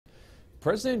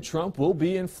President Trump will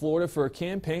be in Florida for a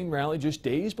campaign rally just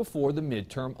days before the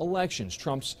midterm elections.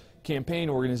 Trump's campaign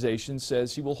organization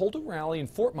says he will hold a rally in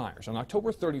Fort Myers on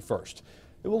October 31st.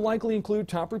 It will likely include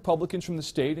top Republicans from the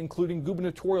state, including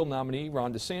gubernatorial nominee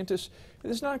Ron DeSantis.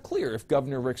 It is not clear if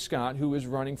Governor Rick Scott, who is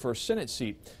running for a Senate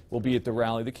seat, will be at the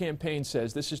rally. The campaign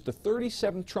says this is the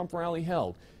 37th Trump rally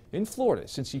held in Florida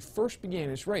since he first began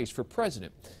his race for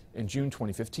president in June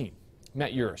 2015.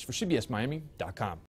 Matt Yurus for CBSMiami.com.